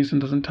that Rasmussen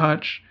doesn't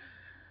touch,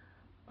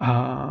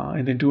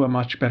 and they do a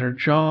much better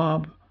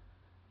job.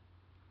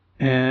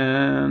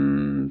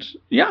 And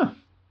yeah,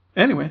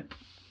 anyway,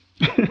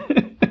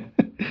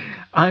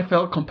 I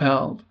felt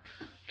compelled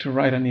to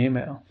write an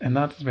email, and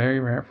that's very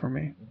rare for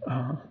me.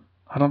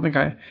 I don't think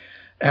I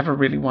ever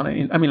really want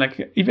to. I mean,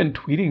 like even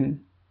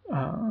tweeting,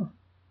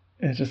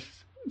 it just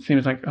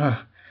seems like,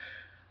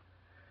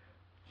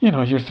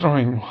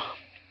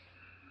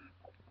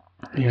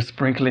 you're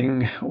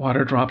sprinkling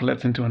water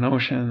droplets into an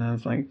ocean, and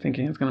it's like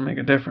thinking it's going to make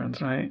a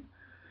difference, right?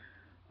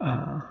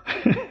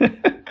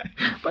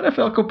 But I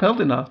felt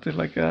compelled enough to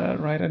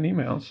write an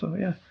email. So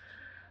yeah,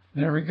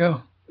 there we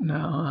go.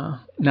 Now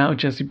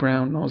Jesse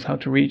Brown knows how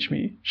to reach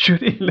me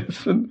should he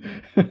listen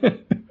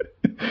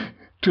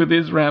to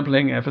this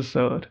rambling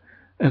episode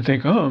and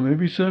think, oh,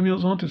 maybe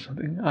Samuel's onto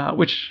something,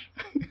 which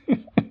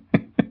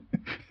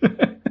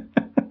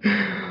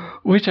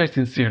which I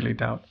sincerely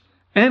doubt.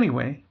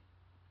 Anyway,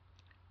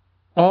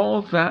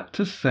 all that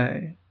to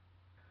say,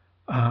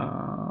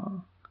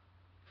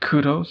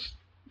 kudos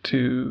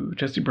to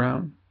Jesse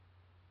Brown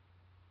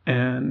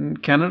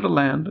and Canada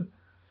Land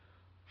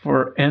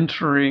for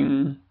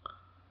entering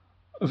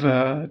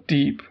the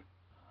deep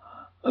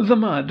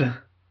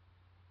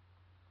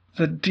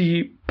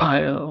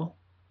pile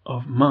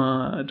of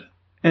mud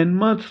and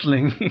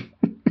mudslinging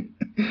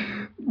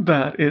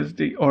that is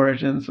the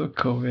origins of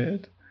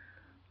COVID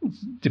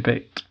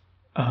debate.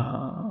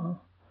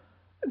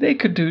 They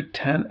could do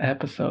 10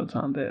 episodes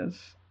on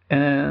this,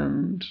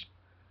 and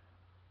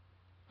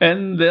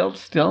they'll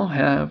still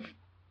have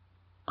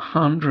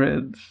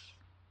hundreds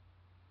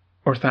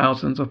or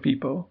thousands of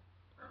people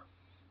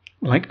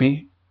like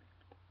me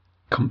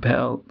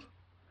compelled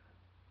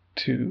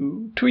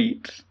to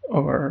tweet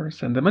or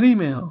send them an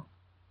email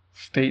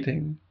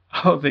stating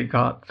how they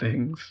got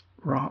things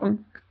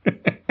wrong.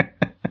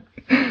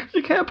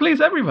 You can't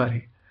please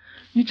everybody.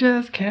 You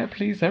just can't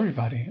please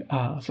everybody.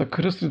 So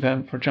kudos to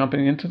them for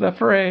jumping into the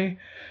fray,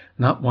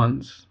 not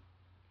once,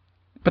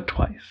 but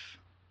twice.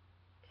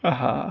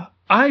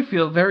 I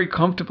feel very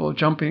comfortable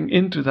jumping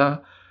into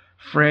the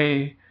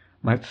fray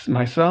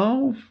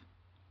myself,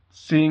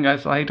 seeing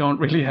as I don't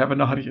really have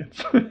an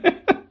audience.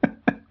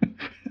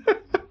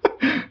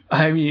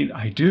 I mean,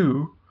 I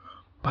do,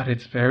 but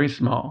it's very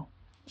small.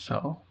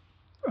 So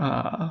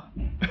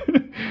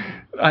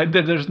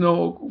there's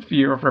no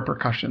fear of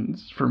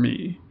repercussions for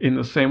me in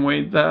the same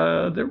way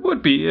that there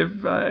would be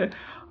if I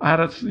had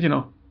a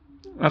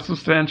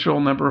substantial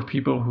number of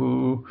people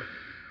who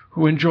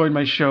enjoyed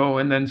my show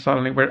and then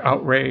suddenly were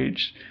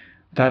outraged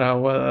that I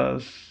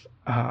was,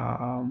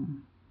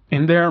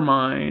 in their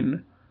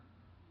mind,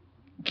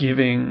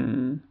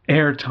 giving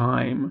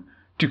airtime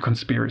to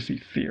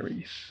conspiracy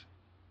theories.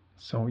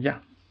 So yeah.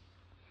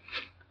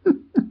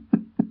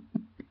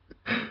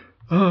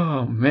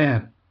 Oh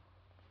man.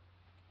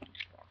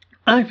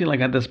 I feel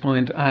like at this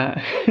point,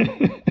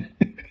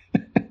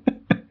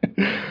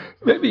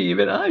 maybe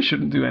even I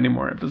shouldn't do any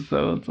more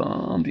episodes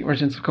on the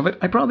origins of COVID.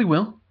 I probably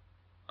will.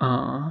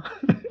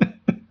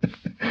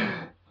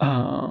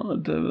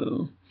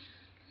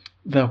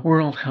 The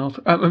World Health.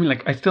 I mean,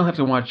 like I still have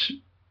to watch.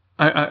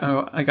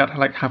 I got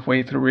like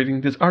halfway through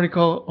reading this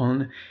article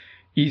on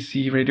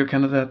EC Radio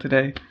Canada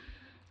today,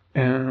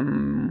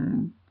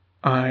 and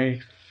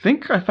I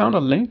think I found a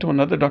link to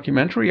another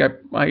documentary. I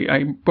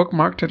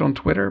bookmarked it on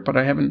Twitter, but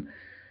I haven't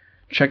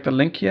checked the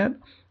link yet.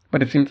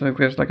 But it seems like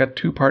there's like a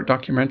 2-part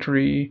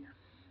documentary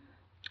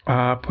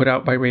put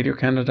out by Radio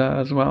Canada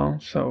as well.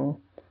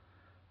 So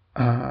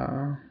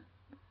I'll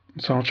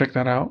check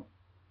that out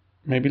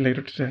maybe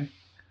later today.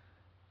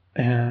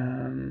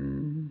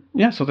 And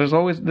yeah, so there's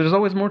always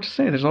more to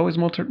say. There's always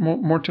more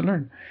to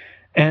learn.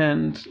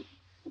 And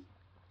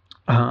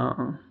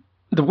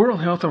the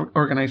World Health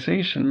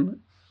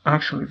Organization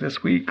actually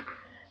this week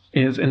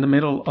is in the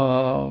middle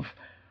of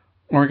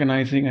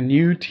organizing a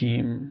new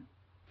team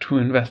to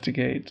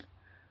investigate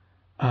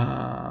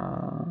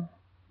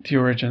the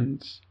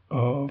origins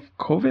of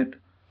COVID.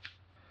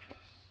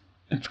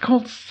 It's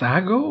called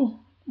SAGO.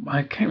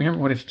 I can't remember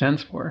what it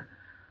stands for.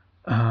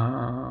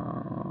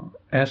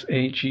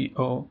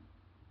 SAGO.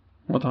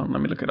 Hold on,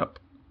 let me look it up.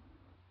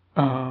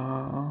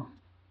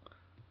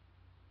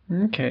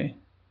 Okay.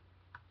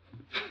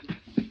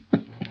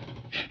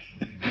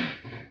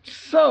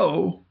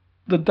 So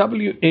the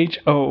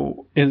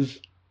WHO is,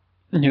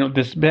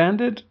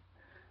 disbanded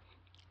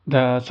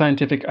the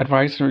scientific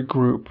advisory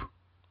group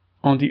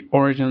on the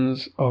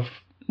origins of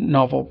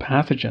novel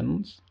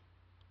pathogens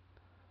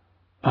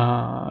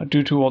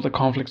due to all the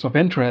conflicts of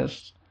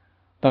interest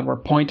that were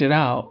pointed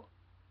out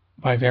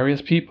by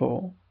various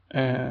people,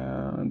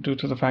 due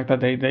to the fact that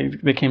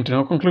they came to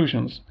no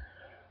conclusions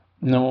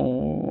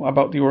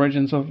about the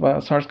origins of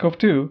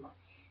SARS-CoV-2,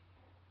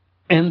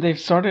 and they've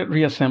started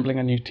reassembling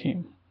a new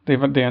team. They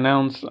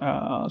announced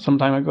some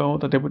time ago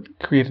that they would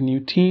create a new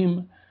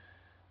team,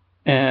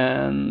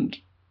 and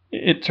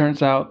it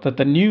turns out that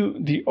the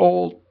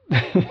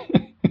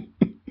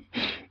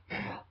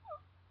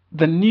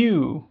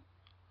new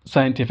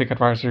scientific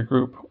advisory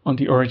group on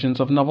the origins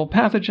of novel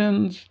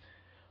pathogens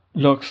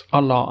looks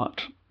a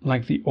lot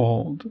like the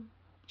old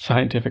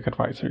scientific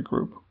advisory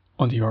group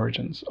on the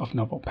origins of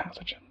novel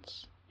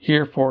pathogens,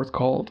 hereforth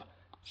called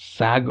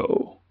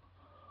SAGO.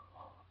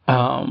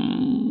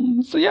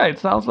 So yeah, it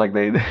sounds like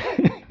they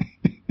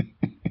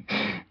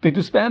they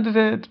disbanded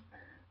it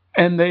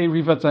and they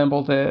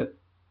reassembled it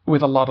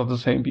with a lot of the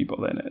same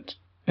people in it.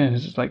 And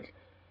it's just like,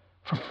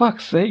 for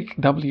fuck's sake,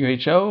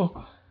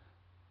 WHO,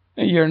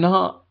 you're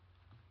not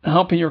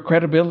helping your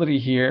credibility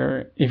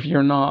here if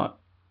you're not.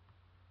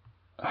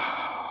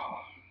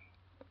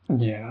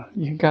 Yeah,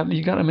 you got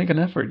to make an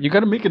effort. You got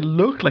to make it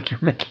look like you're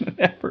making an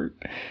effort.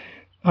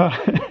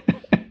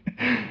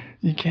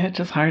 You can't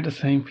just hire the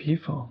same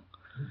people.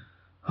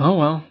 Oh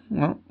well,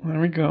 there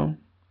we go.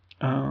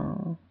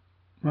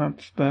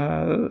 That's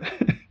the.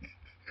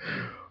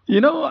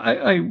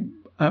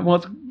 I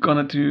was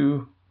gonna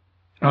do.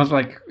 I was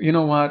like, you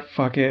know what?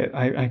 Fuck it.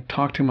 I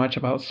talked too much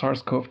about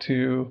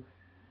SARS-CoV-2.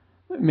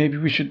 Maybe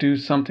we should do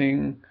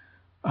something,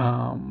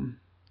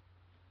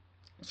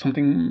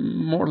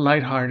 something more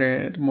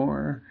lighthearted,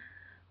 more,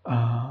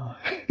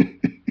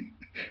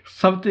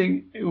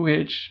 something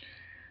which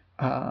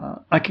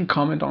I can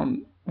comment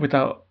on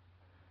without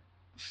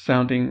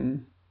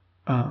sounding,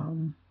 I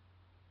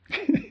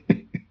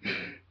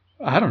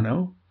don't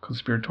know,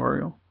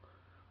 conspiratorial,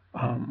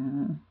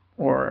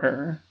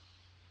 or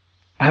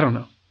I don't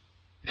know.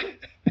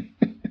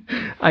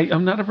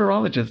 I'm not a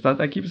virologist.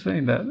 I keep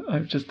saying that.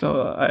 I'm just,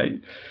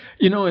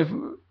 if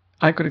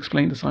I could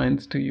explain the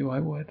science to you, I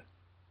would,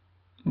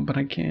 but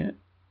I can't.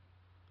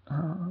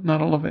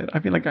 Not all of it. I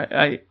feel like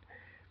I've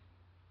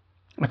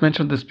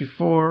mentioned this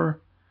before.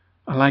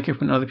 I like it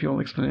when other people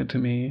explain it to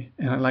me,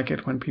 and I like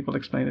it when people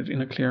explain it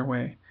in a clear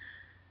way.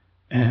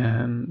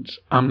 And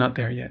I'm not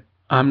there yet.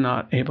 I'm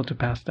not able to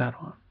pass that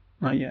on.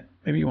 Not yet.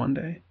 Maybe one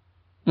day.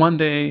 One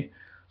day,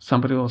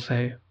 somebody will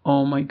say,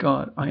 "Oh my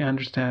God, I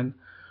understand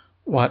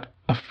what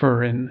a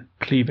furin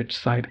cleavage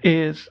site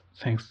is,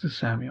 thanks to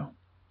Samuel."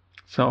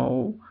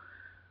 So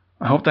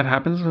I hope that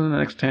happens in the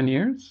next 10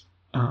 years.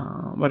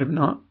 But if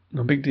not,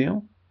 no big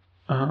deal.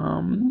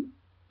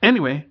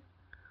 Anyway,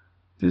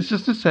 this is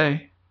just to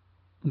say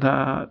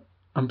that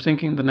I'm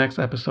thinking the next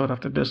episode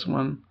after this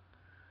one,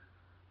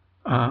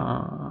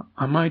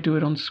 I might do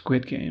it on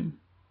Squid Game,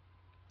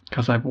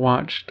 because I've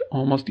watched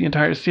almost the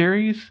entire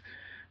series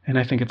and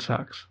I think it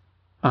sucks.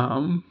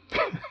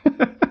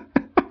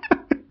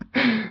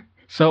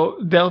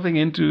 So delving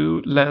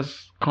into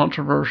less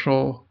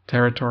controversial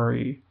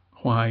territory,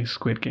 why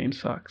Squid Game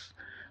sucks.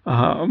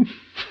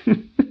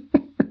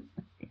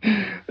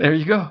 There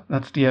you go.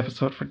 That's the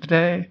episode for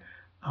today.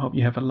 I hope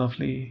you have a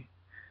lovely,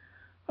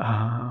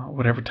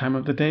 whatever time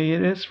of the day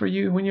it is for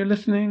you when you're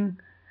listening.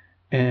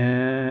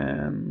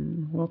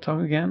 And we'll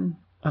talk again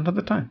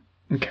another time.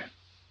 Okay.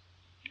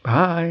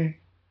 Bye.